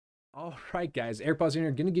All right, guys. Eric Balls here.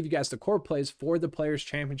 Going to give you guys the core plays for the Players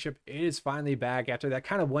Championship. It is finally back after that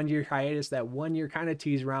kind of 1 year hiatus, that 1 year kind of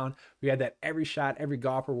tease round. We had that every shot, every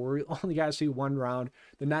golfer where we only got to see one round.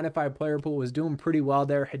 The 9-5 player pool was doing pretty well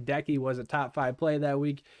there. Hideki was a top 5 play that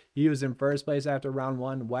week. He was in first place after round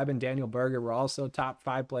 1. Webb and Daniel Berger were also top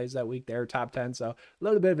 5 plays that week. They were top 10. So a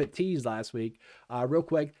little bit of a tease last week. Real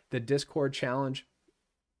quick, the Discord challenge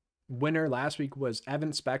winner last week was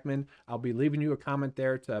Evan Speckman. I'll be leaving you a comment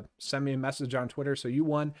there to send me a message on Twitter. So you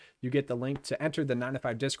won. You get the link to enter the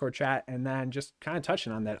 9-5 Discord chat. And then just kind of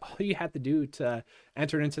touching on that, all you have to do to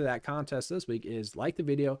enter into that contest this week is like the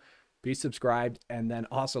video, be subscribed, and then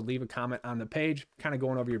also leave a comment on the page, kind of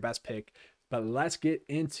going over your best pick. But let's get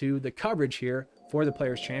into the coverage here for the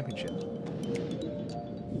Players Championship.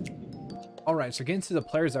 All right, so getting to the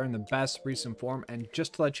players that are in the best recent form. And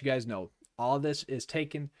just to let you guys know, all of this is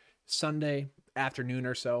taken Sunday afternoon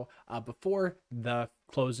or so before the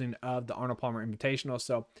closing of the Arnold Palmer Invitational.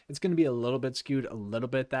 So it's going to be a little bit skewed a little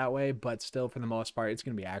bit that way, but still for the most part, it's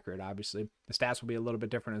going to be accurate. Obviously, the stats will be a little bit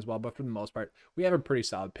different as well, but for the most part, we have a pretty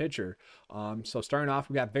solid pitcher. So starting off,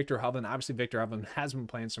 we got Viktor Hovland. Obviously, Viktor Hovland has been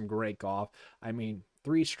playing some great golf. I mean,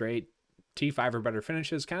 3 straight T5 or better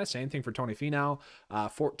finishes. Kind of same thing for Tony Finau.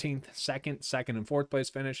 14th, second and fourth place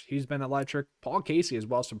finish. He's been electric. Paul Casey as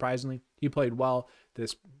well, surprisingly. He played well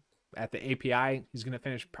this at the API. He's going to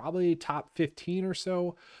finish probably top 15 or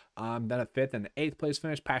so. Then a 5th and 8th place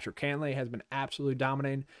finish. Patrick Cantlay has been absolutely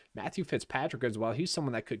dominating. Matthew Fitzpatrick as well. He's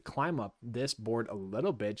someone that could climb up this board a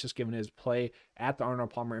little bit, just given his play at the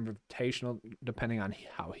Arnold Palmer Invitational, depending on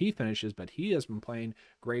how he finishes. But he has been playing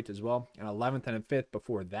great as well. An 11th and a 5th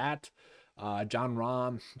before that. Jon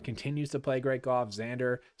Rahm continues to play great golf.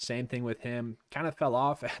 Xander, same thing with him. Kind of fell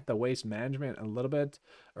off at the Waste Management a little bit,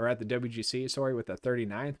 or at the WGC, sorry, with the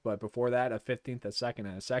 39th. But before that, a 15th, a second,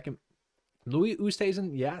 and a second. Louis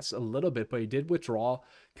Oosthuizen, yes, a little bit, but he did withdraw.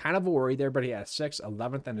 Kind of a worry there, but he had a 6th,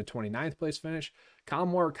 11th, and a 29th place finish. Collin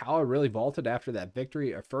Morikawa really vaulted after that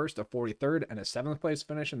victory, a 1st, a 43rd, and a 7th place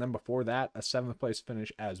finish, and then before that, a 7th place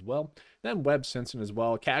finish as well. Then Webb Simpson as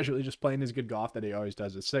well, casually just playing his good golf that he always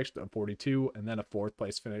does, a 6th, a 42, and then a 4th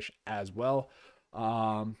place finish as well.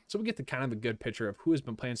 So we get the kind of a good picture of who has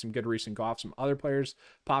been playing some good recent golf. Some other players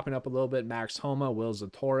popping up a little bit: Max Homa, Will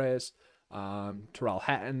Zalatoris, Tyrrell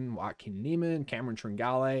Hatton, Joaquin Niemann, Cameron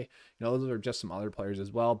Tringale. Those are just some other players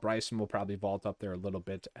as well. Bryson will probably vault up there a little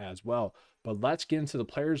bit as well. But let's get into the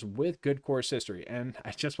players with good course history. And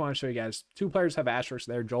I just want to show you guys 2 players have asterisks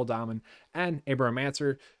there: Joel Dahmen and Abraham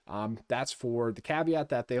Ancer. That's for the caveat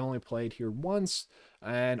that they only played here once.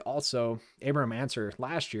 And also Abraham Ancer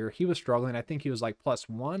last year, he was struggling. I think he was like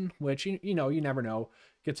 +1, which, you never know.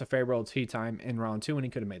 Gets a favorable tee time in round 2, and he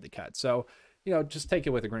could have made the cut. So, just take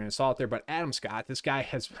it with a grain of salt there. But Adam Scott, this guy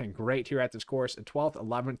has been great here at this course. A 12th,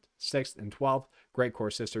 11th, 6th, and 12th. Great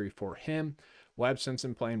course history for him. Webb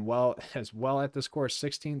Simpson playing well as well at this course.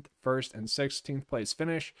 16th, 1st, and 16th place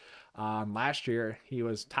finish. Last year, he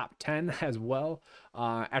was top 10 as well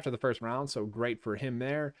after the first round. So great for him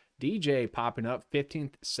there. DJ popping up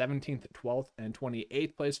 15th, 17th, 12th, and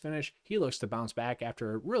 28th place finish. He looks to bounce back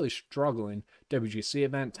after a really struggling WGC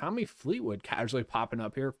event. Tommy Fleetwood casually popping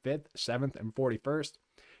up here 5th, 7th, and 41st.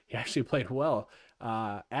 He actually played well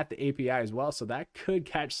at the API as well, so that could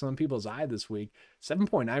catch some people's eye this week.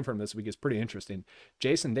 7.9 from this week is pretty interesting.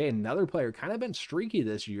 Jason Day, another player, kind of been streaky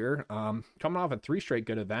this year, coming off of 3 straight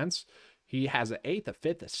good events. He has an 8th, a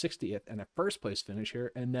 5th, a 60th, and a 1st place finish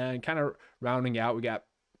here. And then kind of rounding out, we got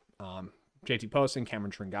JT Poston,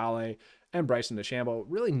 Cameron Tringale, and Bryson DeChambeau.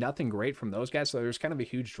 Really nothing great from those guys. So there's kind of a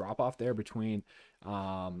huge drop off there between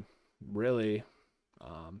Jason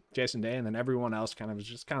Day and then everyone else kind of is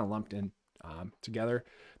just kind of lumped in together.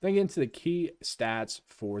 Then get into the key stats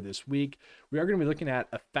for this week. We are going to be looking at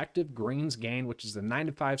effective greens gained, which is the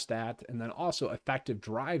 9-5 stat, and then also effective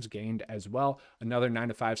drives gained as well. Another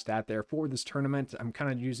 9-5 stat there for this tournament. I'm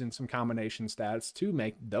kind of using some combination stats to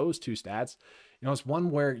make those 2 stats. It's one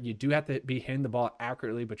where you do have to be hitting the ball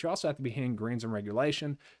accurately, but you also have to be hitting greens in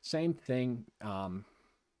regulation. Same thing.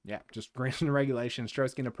 Just greens in regulation,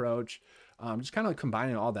 stroke gain approach, just kind of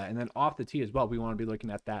combining all that. And then off the tee as well, we want to be looking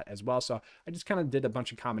at that as well. So I just kind of did a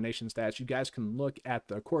bunch of combination stats. You guys can look at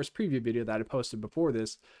the course preview video that I posted before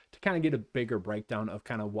this to kind of get a bigger breakdown of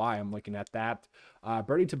kind of why I'm looking at that.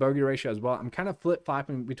 Birdie to bogey ratio as well. I'm kind of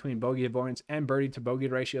flip-flopping between bogey avoidance and birdie to bogey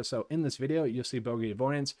ratio. So in this video, you'll see bogey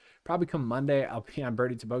avoidance. Probably come Monday, I'll be on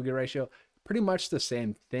birdie to bogey ratio. Pretty much the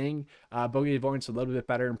same thing. Bogey avoidance a little bit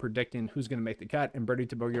better in predicting who's going to make the cut, and birdie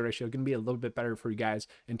to bogey ratio going to be a little bit better for you guys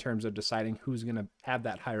in terms of deciding who's going to have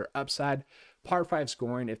that higher upside. par 5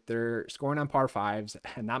 scoring, if they're scoring on par 5s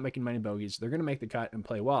and not making many bogeys, they're going to make the cut and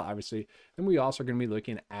play well, obviously. Then we also are going to be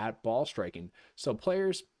looking at ball striking. So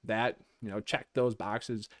players that, check those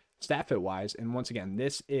boxes stat fit wise. And once again,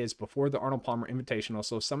 this is before the Arnold Palmer Invitational,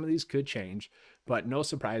 so some of these could change, but no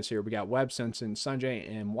surprise here. We got Webb Simpson, Sungjae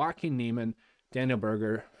and Joaquin Niemann, Daniel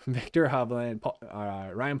Berger, Viktor Hovland,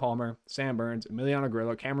 Ryan Palmer, Sam Burns, Emiliano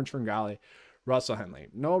Grillo, Cameron Tringale, Russell Henley.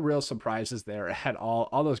 No real surprises there at all.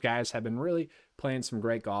 All those guys have been really playing some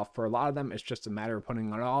great golf. For a lot of them, it's just a matter of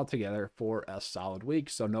putting it all together for a solid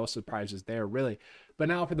week. So no surprises there, really. But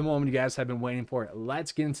now for the moment you guys have been waiting for,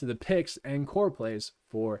 let's get into the picks and core plays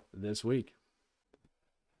for this week.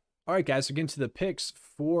 All right, guys, so get into the picks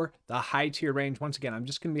for the high tier range. Once again, I'm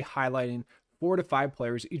just going to be highlighting 4 to 5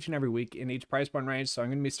 players each and every week in each price point range. So I'm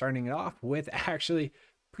going to be starting it off with actually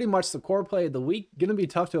pretty much the core play of the week. Going to be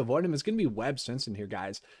tough to avoid him. It's going to be Webb Simpson here,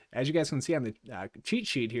 guys. As you guys can see on the cheat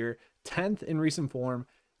sheet here, 10th in recent form,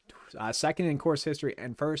 second in course history,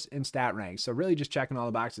 and first in stat rank. So really just checking all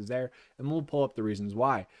the boxes there, and we'll pull up the reasons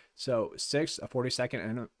why. So 6th, a 42nd,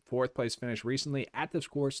 and a 4th place finish recently at this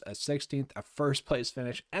course, a 16th, a 1st place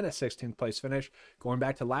finish, and a 16th place finish. Going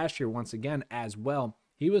back to last year once again as well,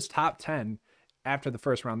 he was top 10 after the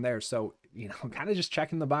first round there. So, kind of just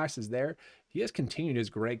checking the boxes there. He has continued his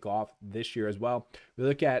great golf this year as well. We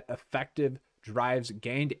look at effective drives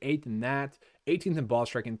gained, 8th in that, 18th in ball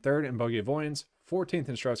striking, 3rd in bogey avoidance, 14th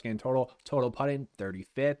in strokes gained total putting,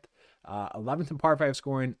 35th, 11th in par 5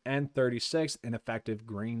 scoring, and 36th in effective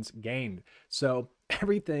greens gained. So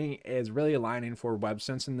everything is really aligning for Webb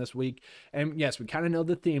Simpson this week. And yes, we kind of know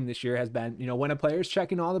the theme this year has been, when a player is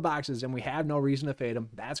checking all the boxes and we have no reason to fade him,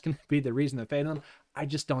 that's going to be the reason to fade him. I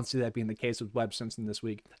just don't see that being the case with Webb Simpson this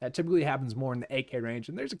week. That typically happens more in the 8K range,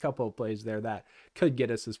 and there's a couple of plays there that could get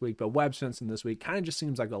us this week, but Webb Simpson this week kind of just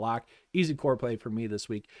seems like a lock. Easy core play for me this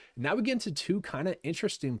week. Now we get into 2 kind of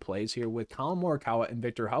interesting plays here with Collin Morikawa and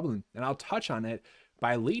Viktor Hovland, and I'll touch on it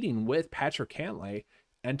by leading with Patrick Cantlay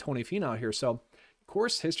and Tony Finau here. So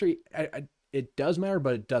course history, it does matter,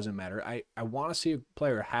 but it doesn't matter. I want to see a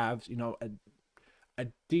player have, a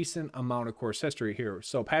decent amount of course history here.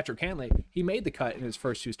 So Patrick Cantlay, he made the cut in his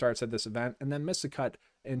first 2 starts at this event and then missed the cut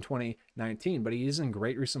in 2019, but he is in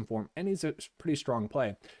great recent form and he's a pretty strong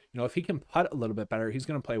play. If he can putt a little bit better, he's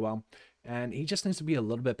going to play well, and he just needs to be a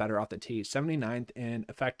little bit better off the tee. 79th in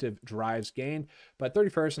effective drives gained, but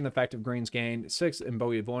 31st in effective greens gained, 6th in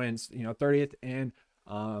bogey avoidance, 30th in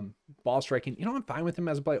ball striking. I'm fine with him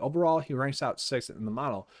as a play. Overall, he ranks out 6th in the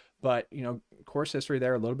model, but course history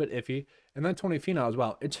there a little bit iffy. And then Tony Finau as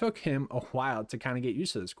well. It took him a while to kind of get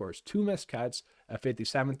used to this course. 2 missed cuts, a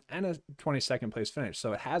 57th and a 22nd place finish.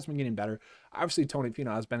 So it has been getting better. Obviously, Tony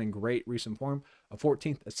Finau has been in great recent form. A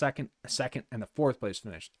 14th, a 2nd, and a 4th place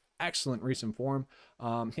finish. Excellent recent form.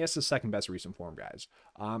 He has the 2nd best recent form, guys.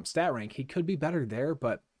 Stat rank, he could be better there,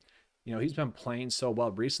 but he's been playing so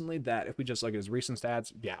well recently that if we just look at his recent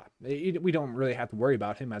stats, we don't really have to worry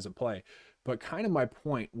about him as a play. But kind of my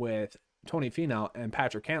point with Tony Finau and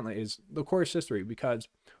Patrick Cantlay is the course history, because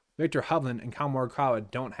Viktor Hovland and Collin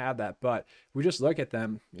Morikawa don't have that. But if we just look at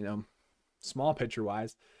them, small picture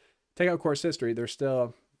wise, take out course history, they're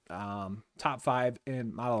still top 5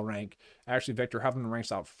 in model rank. Actually, Viktor Hovland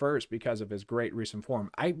ranks out first because of his great recent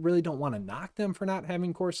form. I really don't want to knock them for not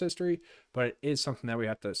having course history, but it is something that we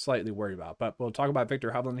have to slightly worry about. But we'll talk about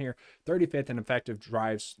Viktor Hovland here. 35th in effective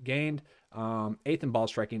drives gained, 8th in ball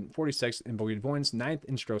striking, 46th in bogey avoidance, 9th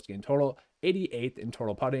in strokes gained total, 88th in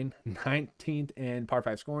total putting, 19th in par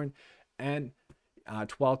 5 scoring, and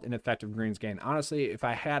 12th in effective greens gain. Honestly, if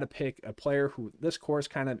I had to pick a player who this course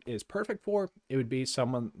kind of is perfect for, it would be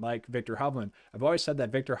someone like Viktor Hovland. I've always said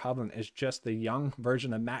that Viktor Hovland is just the young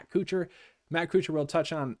version of Matt Kuchar. Matt Kuchar we'll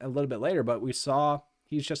touch on a little bit later, but we saw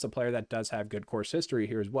he's just a player that does have good course history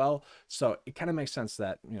here as well. So it kind of makes sense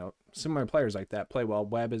that, similar players like that play well.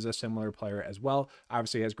 Webb is a similar player as well.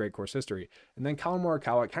 Obviously he has great course history. And then Collin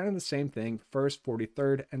Morikawa, kind of the same thing. 1st,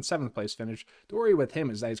 43rd, and 7th place finish. The worry with him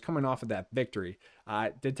is that he's coming off of that victory.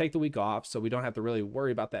 Did take the week off, so we don't have to really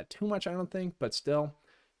worry about that too much, I don't think, but still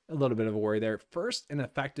a little bit of a worry there. 1st in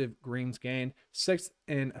effective greens gained, 6th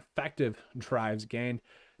in effective drives gained,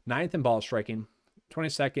 9th in ball striking,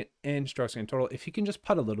 22nd in strokes gained total. If he can just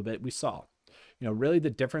putt a little bit, we saw, really the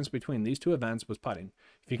difference between these 2 events was putting.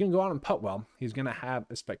 If he can go out and putt well, he's going to have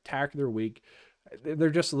a spectacular week.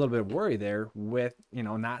 There's just a little bit of worry there with,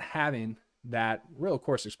 not having that real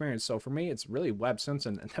course experience. So for me, it's really Webb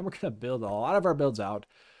Simpson. And then we're going to build a lot of our builds out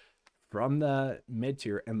from the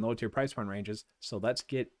mid-tier and low-tier price point ranges. So let's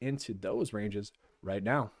get into those ranges right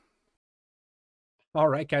now. All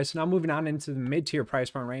right, guys. So now moving on into the mid-tier price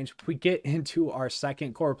point range, we get into our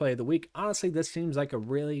second core play of the week. Honestly, this seems like a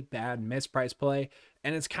really bad mispriced play,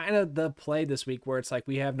 and it's kind of the play this week where it's like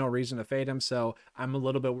we have no reason to fade him. So I'm a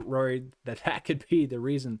little bit worried that that could be the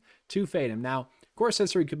reason to fade him. Now, course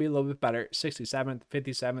history could be a little bit better: 67th,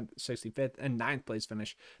 57th, 65th, and 9th place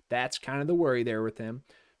finish. That's kind of the worry there with him.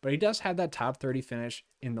 But he does have that top 30 finish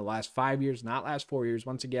in the last 5 years, not last 4 years.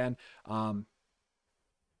 Once again,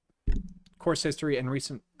 course history and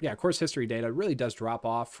course history data really does drop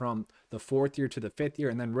off from the 4th year to the 5th year,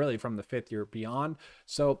 and then really from the 5th year beyond.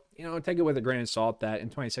 So, take it with a grain of salt that in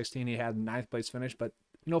 2016 he had 9th place finish, but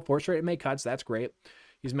 4 straight made cuts. That's great.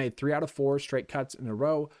 He's made 3 out of 4 straight cuts in a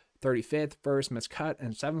row, 35th, first missed cut,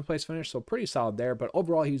 and 7th place finish. So pretty solid there, but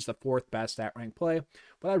overall he's the 4th best stat rank play.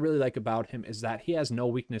 What I really like about him is that he has no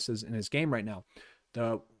weaknesses in his game right now.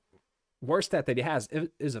 The worst stat that he has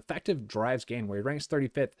is effective drives gained, where he ranks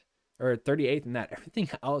 35th or 38th in that. Everything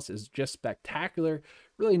else is just spectacular.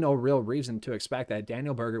 Really no real reason to expect that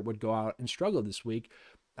Daniel Berger would go out and struggle this week.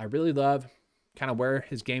 I really love kind of where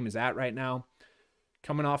his game is at right now.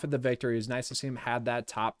 Coming off of the victory, it's nice to see him had that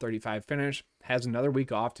top 35 finish. Has another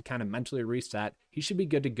week off to kind of mentally reset. He should be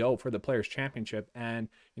good to go for the Players' Championship. And,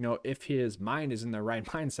 if his mind is in the right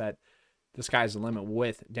mindset, the sky's the limit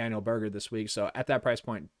with Daniel Berger this week. So at that price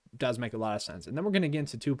point, does make a lot of sense. And then we're going to get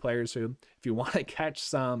into 2 players who, if you want to catch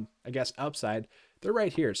some, upside, they're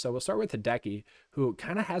right here. So we'll start with Hideki, who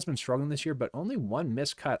kind of has been struggling this year, but only 1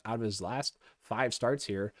 missed cut out of his last 5 starts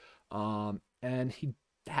here. And he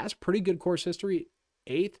has pretty good course history: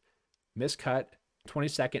 8th, missed cut,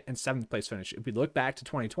 22nd, and 7th place finish. If we look back to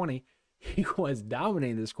 2020, he was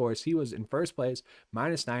dominating this course. He was in first place,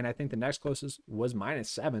 -9. I think the next closest was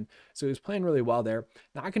 -7. So he was playing really well there.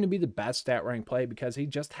 Not going to be the best stat rank play because he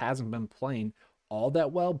just hasn't been playing all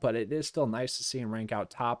that well, but it is still nice to see him rank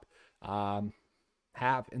out top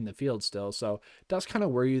half in the field still. So it does kind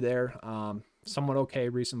of worry you there. Somewhat okay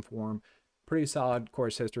recent form. Pretty solid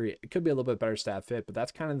course history. It could be a little bit better stat fit, but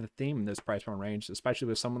that's kind of the theme in this price point range, especially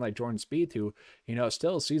with someone like Jordan Spieth, who,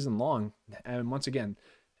 still season long. And once again,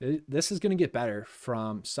 this is going to get better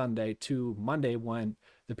from Sunday to Monday when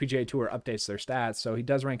the PGA Tour updates their stats. So he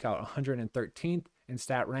does rank out 113th in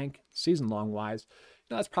stat rank, season long wise.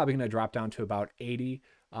 That's probably going to drop down to about 80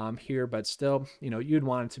 here, but still, you'd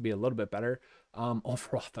want it to be a little bit better.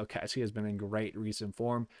 Overall, though, guys, he has been in great recent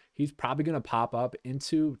form. He's probably going to pop up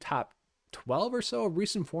into top 12 or so of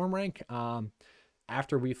recent form rank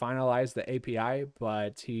after we finalize the API,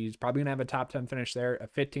 but he's probably going to have a top 10 finish there, a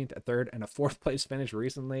 15th, a 3rd, and a 4th place finish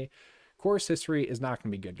recently. Course history is not going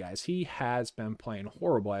to be good, guys. He has been playing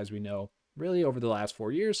horrible, as we know, really over the last 4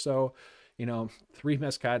 years. So, 3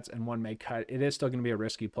 missed cuts and 1 made cut. It is still going to be a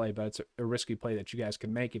risky play, but it's a risky play that you guys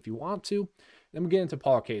can make if you want to. Then we get into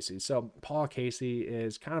Paul Casey. So Paul Casey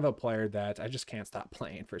is kind of a player that I just can't stop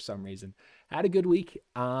playing for some reason. Had a good week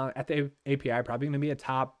at the API, probably going to be a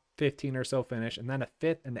top 15 or so finish, and then a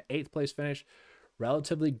 5th and the 8th place finish.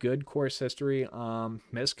 Relatively good course history,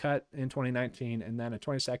 missed cut in 2019, and then a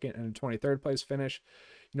 22nd and a 23rd place finish.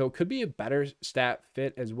 Could be a better stat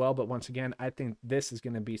fit as well, but once again, I think this is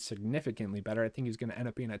going to be significantly better. I think he's going to end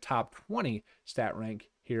up being a top 20 stat rank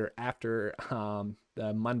here after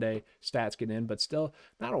the Monday stats get in, but still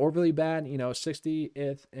not overly bad.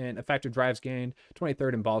 60th in effective drives gained,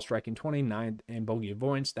 23rd in ball striking, 29th in bogey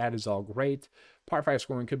avoidance. That is all great. Par 5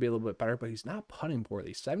 scoring could be a little bit better, but he's not putting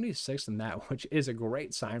poorly. 76th in that, which is a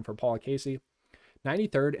great sign for Paul Casey.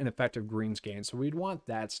 93rd in effective greens gained. So we'd want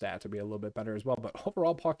that stat to be a little bit better as well. But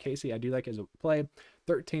overall, Paul Casey, I do like as a play.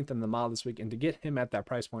 13th in the model this week. And to get him at that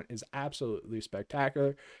price point is absolutely spectacular.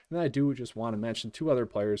 And then I do just want to mention 2 other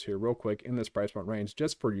players here real quick in this price point range,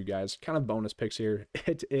 just for you guys. Kind of bonus picks here.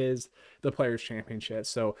 It is the Players' Championship.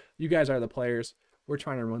 So you guys are the players. We're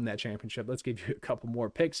trying to win that championship. Let's give you a couple more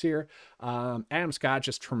picks here. Adam Scott,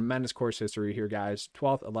 just tremendous course history here, guys.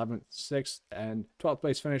 12th, 11th, 6th, and 12th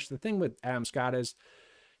place finish. The thing with Adam Scott is,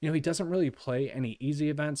 he doesn't really play any easy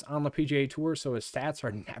events on the PGA Tour, so his stats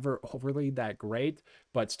are never overly that great,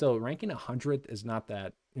 but still ranking 100th is not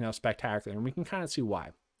that, spectacular, and we can kind of see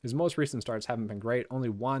why. His most recent starts haven't been great. Only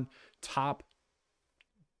 1 top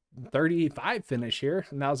 35 finish here,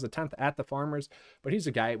 and that was the 10th at the Farmers, but he's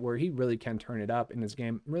a guy where he really can turn it up in his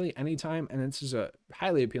game really anytime, and this is a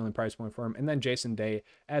highly appealing price point for him. And then Jason Day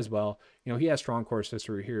as well. He has strong course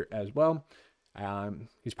history here as well.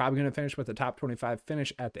 He's probably going to finish with a top 25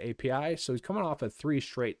 finish at the API, so he's coming off of 3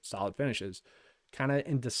 straight solid finishes, kind of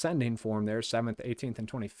in descending form there, 7th, 18th,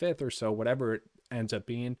 and 25th or so, whatever it ends up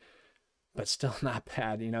being. but still not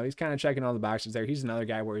bad. You know, he's kind of checking all the boxes there. He's another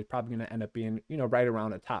guy where he's probably going to end up being, you know, right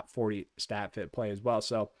around a top 40 stat fit play as well.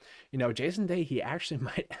 So, you know, Jason Day, he actually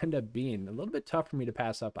might end up being a little bit tough for me to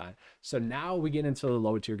pass up on. So now we get into the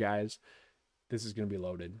low tier guys. This is going to be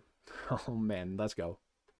loaded. Oh man, let's go.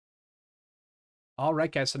 All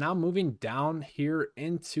right, guys. So now moving down here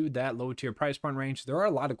into that low tier price point range, there are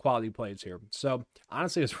a lot of quality plays here. So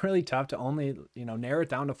honestly, it's really tough to only, you know, narrow it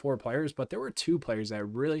down to 4 players, but there were 2 players that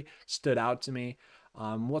really stood out to me.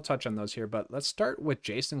 We'll touch on those here, but let's start with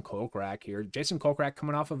Jason Kokrak here. Jason Kokrak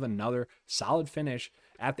coming off of another solid finish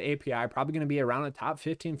at the API, probably going to be around a top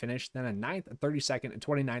 15 finish, then a 9th, a 32nd, a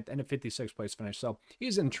 29th, and a 56th place finish. So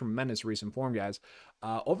he's in tremendous recent form, guys.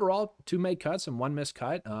 Overall, 2 made cuts and 1 missed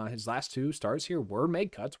cut. His last 2 starts here were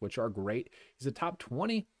made cuts, which are great. He's a top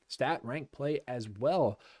 20 stat rank play as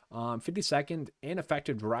well. 52nd in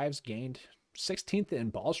effective drives gained, 16th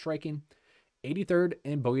in ball striking, 83rd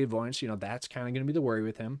in bogey avoidance. You know, that's kind of going to be the worry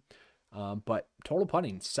with him. But total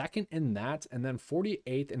putting, 2nd in that, and then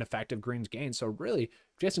 48th in effective greens gained. So really,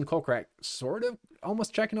 Jason Kokrak sort of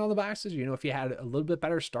almost checking all the boxes. You know, if he had a little bit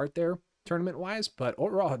better start there tournament-wise, but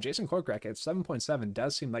overall, Jason Kokrak at 7.7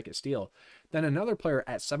 does seem like a steal. Then another player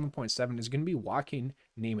at 7.7 is going to be Joaquin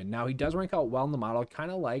Niemann. Now, he does rank out well in the model,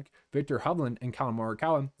 kind of like Viktor Hovland and Collin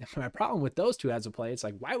Morikawa. My problem with those 2 as a play, it's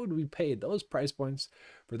like, why would we pay those price points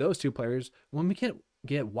for those 2 players when we can't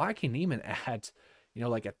get Joaquin Niemann at, you know,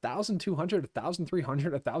 like 1,200,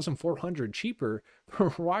 1,300, 1,400 cheaper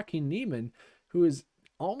for Joaquin Niemann, who is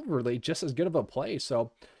overly just as good of a play.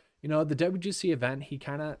 So, you know, the WGC event, he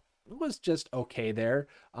kind of was just okay there.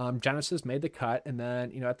 Genesis made the cut, and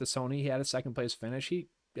then, you know, at the Sony, he had a 2nd place finish.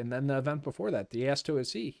 And then the event before that, the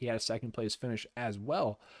S2SC, he had a 2nd place finish as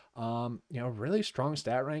well. You know, really strong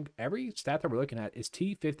stat rank. Every stat that we're looking at is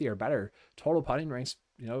T50 or better. Total putting ranks,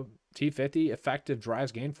 you know, T50, effective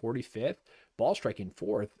drives gained 45th, ball striking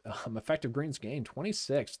 4th, effective greens gained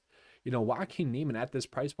 26th. You know, Joaquin Niemann at this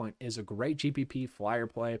price point is a great GPP flyer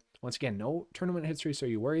play. Once again, no tournament history, so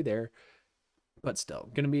you worry there, but still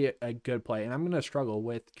going to be a good play. And I'm going to struggle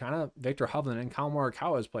with kind of Viktor Hovland and Collin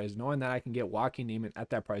Morikawa's plays, knowing that I can get Joaquin Niemann at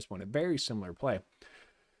that price point. A very similar play.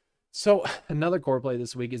 So another core play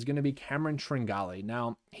this week is going to be Cameron Tringale.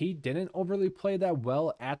 Now, he didn't overly play that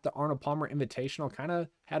well at the Arnold Palmer Invitational. Kind of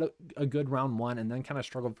had a good round 1 and then kind of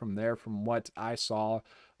struggled from there from what I saw.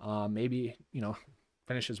 Maybe, you know,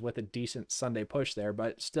 finishes with a decent Sunday push there,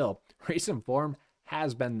 but still, recent form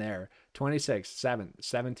has been there. 26th, 7th,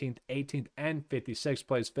 17th, 18th, and 56th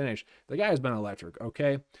place finish. The guy has been electric,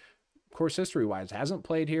 okay? Course history-wise, hasn't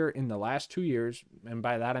played here in the last 2 years, and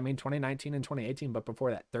by that I mean 2019 and 2018, but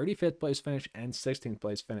before that, 35th place finish and 16th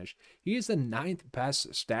place finish. He is the 9th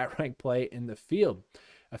best stat rank play in the field.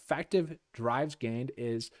 Effective drives gained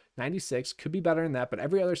is 96, could be better than that, but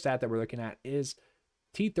every other stat that we're looking at is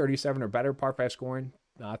T37 or better, par 5 scoring,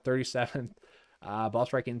 37th, ball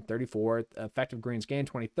striking 34th, effective greens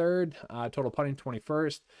gained 23rd, total putting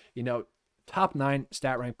 21st. You know, top 9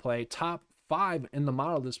 stat rank play, top 5 in the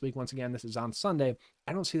model this week. Once again, this is on Sunday.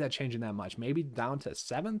 I don't see that changing that much. Maybe down to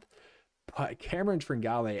 7th, but Cameron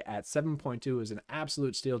Tringale at 7.2 is an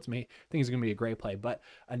absolute steal to me. I think he's going to be a great play. But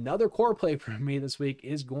another core play for me this week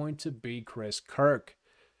is going to be Chris Kirk.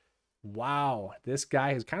 Wow, this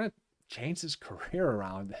guy has kind of changed his career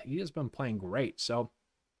around. He has been playing great. So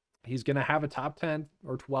he's going to have a top 10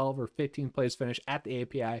 or 12 or 15 place finish at the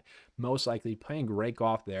API, most likely playing great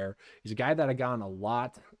golf there. He's a guy that I got on a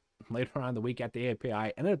lot later on in the week at the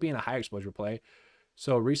API, ended up being a high exposure play.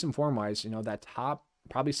 So recent form wise, you know, that top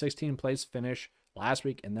probably 16 place finish last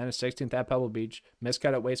week, and then a 16th at Pebble Beach, missed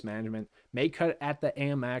cut at Waste Management, made cut at the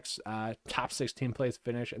AMX, top 16 place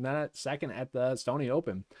finish, and then a 2nd at the Stony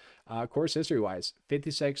Open. Course history wise,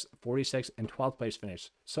 56, 46, and 12th place finish.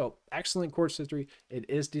 So excellent course history. It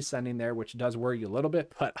is descending there, which does worry you a little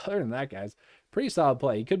bit, but other than that, guys, pretty solid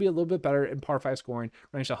play. He could be a little bit better in par 5 scoring,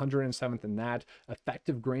 ranked 107th in that,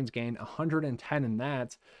 effective greens gain 110 in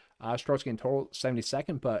that, strokes gain total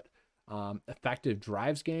 72nd, but effective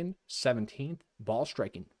drives gain 17th, ball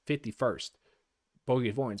striking 51st, bogey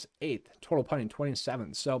avoidance 8th, total putting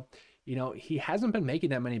 27th. So, you know, he hasn't been making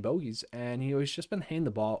that many bogeys, and you know, he's just been hitting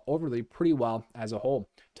the ball overly pretty well as a whole.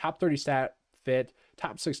 Top 30 stat fit,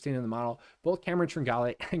 top 16 in the model. Both Cameron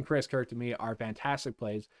Tringale and Chris Kirk to me are fantastic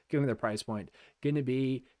plays given their price point. Going to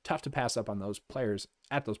be tough to pass up on those players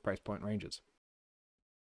at those price point ranges.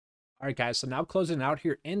 All right, guys, so now closing out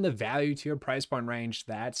here in the value tier price point range,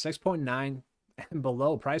 that 6.9 and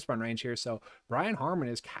below price point range here. So Brian Harman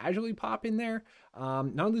is casually popping there.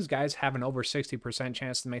 None of these guys have an over 60%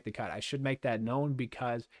 chance to make the cut. I should make that known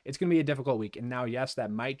because it's going to be a difficult week. And now, yes, that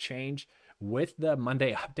might change with the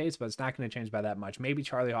Monday updates, but it's not going to change by that much. Maybe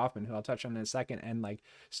Charlie Hoffman, who I'll touch on in a second, and like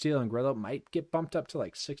Steele and Grillo might get bumped up to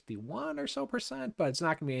like 61 or so percent, but it's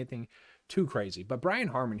not going to be anything too crazy. But Brian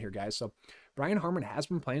Harman here, guys. So Brian Harman has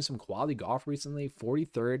been playing some quality golf recently.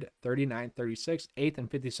 43rd, 39th, 36th, 8th, and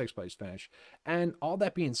 56th place finish. And all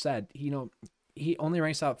that being said, he only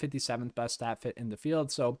ranks out 57th best stat fit in the field.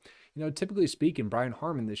 So, typically speaking, Brian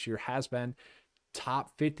Harman this year has been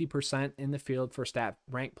top 50% in the field for stat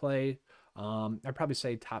rank play. I'd probably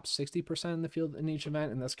say top 60% in the field in each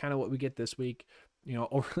event. And that's kind of what we get this week.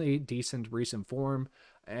 Overly decent recent form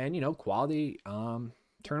and, quality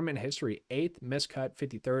tournament history. 8th, miscut,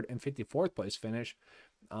 53rd, and 54th place finish.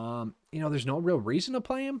 There's no real reason to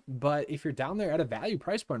play him, but if you're down there at a value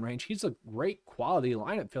price point range, he's a great quality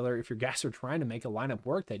lineup filler. If your guys are trying to make a lineup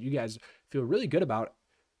work that you guys feel really good about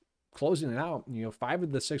closing it out, 5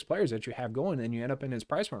 of the 6 players that you have going, and you end up in his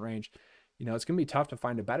price point range, it's going to be tough to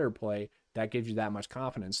find a better play that gives you that much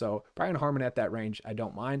confidence. So Brian Harman at that range, I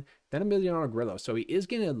don't mind. Then Emiliano Grillo. So he is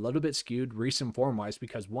getting a little bit skewed recent form-wise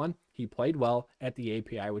because, one, he played well at the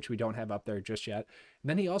API, which we don't have up there just yet. And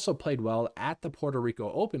then he also played well at the Puerto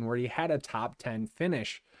Rico Open, where he had a top 10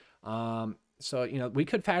 finish. So, we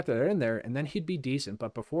could factor that in there, and then he'd be decent.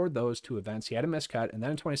 But before those 2 events, he had a miscut, and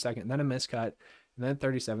then a 22nd, and then a miscut, and then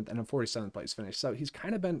 37th, and a 47th place finish. So he's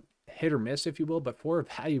kind of been hit or miss, if you will. But for a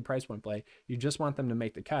value price point play, you just want them to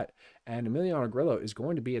make the cut. And Emiliano Grillo is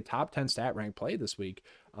going to be a top 10 stat rank play this week.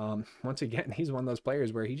 Once again, he's one of those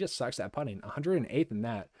players where he just sucks at putting. 108th in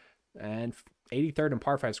that, and 83rd in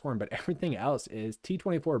par 5 scoring, but everything else is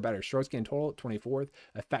T24 or better. Strokes gained total 24th,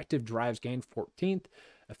 effective drives gained 14th,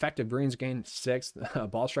 effective greens gained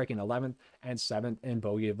 6th, ball striking 11th, and 7th in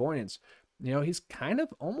bogey avoidance. He's kind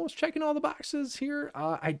of almost checking all the boxes here.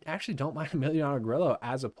 I actually don't mind Emiliano Grillo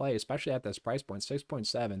as a play, especially at this price point, 6.7.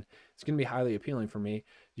 It's going to be highly appealing for me.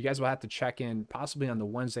 You guys will have to check in possibly on the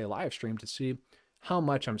Wednesday live stream to see how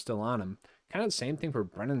much I'm still on him. Kind of the same thing for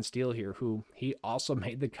Brendan Steele here, who he also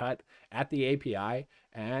made the cut at the API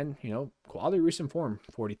and, quality recent form,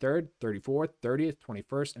 43rd, 34th, 30th,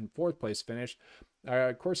 21st, and 4th place finish.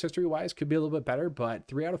 Course history-wise could be a little bit better, but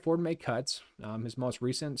 3 out of 4 make cuts. His most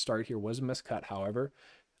recent start here was a miscut, however.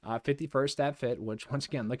 51st stat fit, which once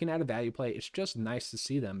again, looking at a value play, it's just nice to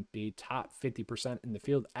see them be top 50% in the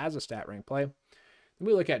field as a stat rank play.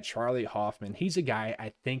 We look at Charlie Hoffman. He's a guy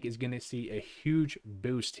I think is going to see a huge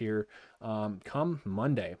boost here come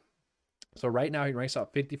Monday. So right now he ranks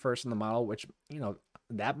out 51st in the model, which,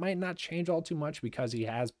 that might not change all too much because he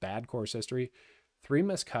has bad course history, 3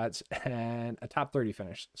 miscuts, and a top 30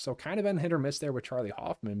 finish. So kind of been hit or miss there with Charlie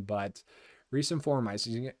Hoffman, but recent form wise,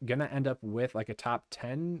 he's going to end up with like a top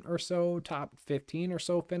 10 or so, top 15 or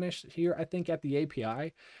so finish here, I think, at the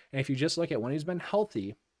API. And if you just look at when he's been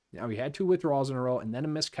healthy, now, he had 2 withdrawals in a row and then a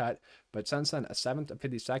miscut, but since then, a 7th, a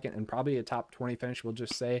 52nd, and probably a top 20 finish, we'll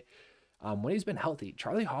just say. When he's been healthy,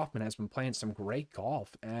 Charlie Hoffman has been playing some great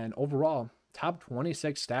golf, and overall, top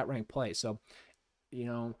 26 stat rank play. So,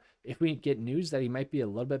 if we get news that he might be a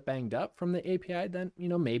little bit banged up from the API, then,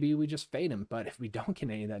 maybe we just fade him. But if we don't get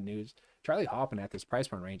any of that news, Charlie Hoffman at this price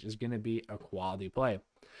point range is going to be a quality play.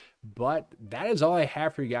 But that is all I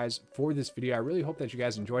have for you guys for this video. I really hope that you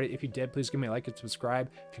guys enjoyed it. If you did, please give me a like and subscribe.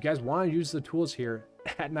 If you guys want to use the tools here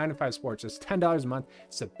at 9 to 5 Sports, it's $10 a month.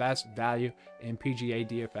 It's the best value in PGA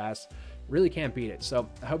DFS. Really can't beat it. So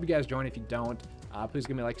I hope you guys join. If you don't, please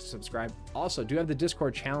give me a like and subscribe. Also, do have the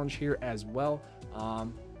Discord challenge here as well.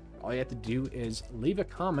 All you have to do is leave a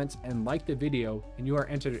comment and like the video, and you are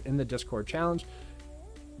entered in the Discord challenge.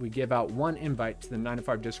 We give out 1 invite to the 9 to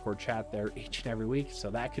 5 Discord chat there each and every week. So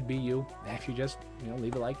that could be you if you just,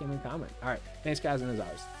 leave a like and a comment. All right. Thanks, guys. And as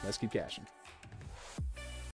always, let's keep cashing.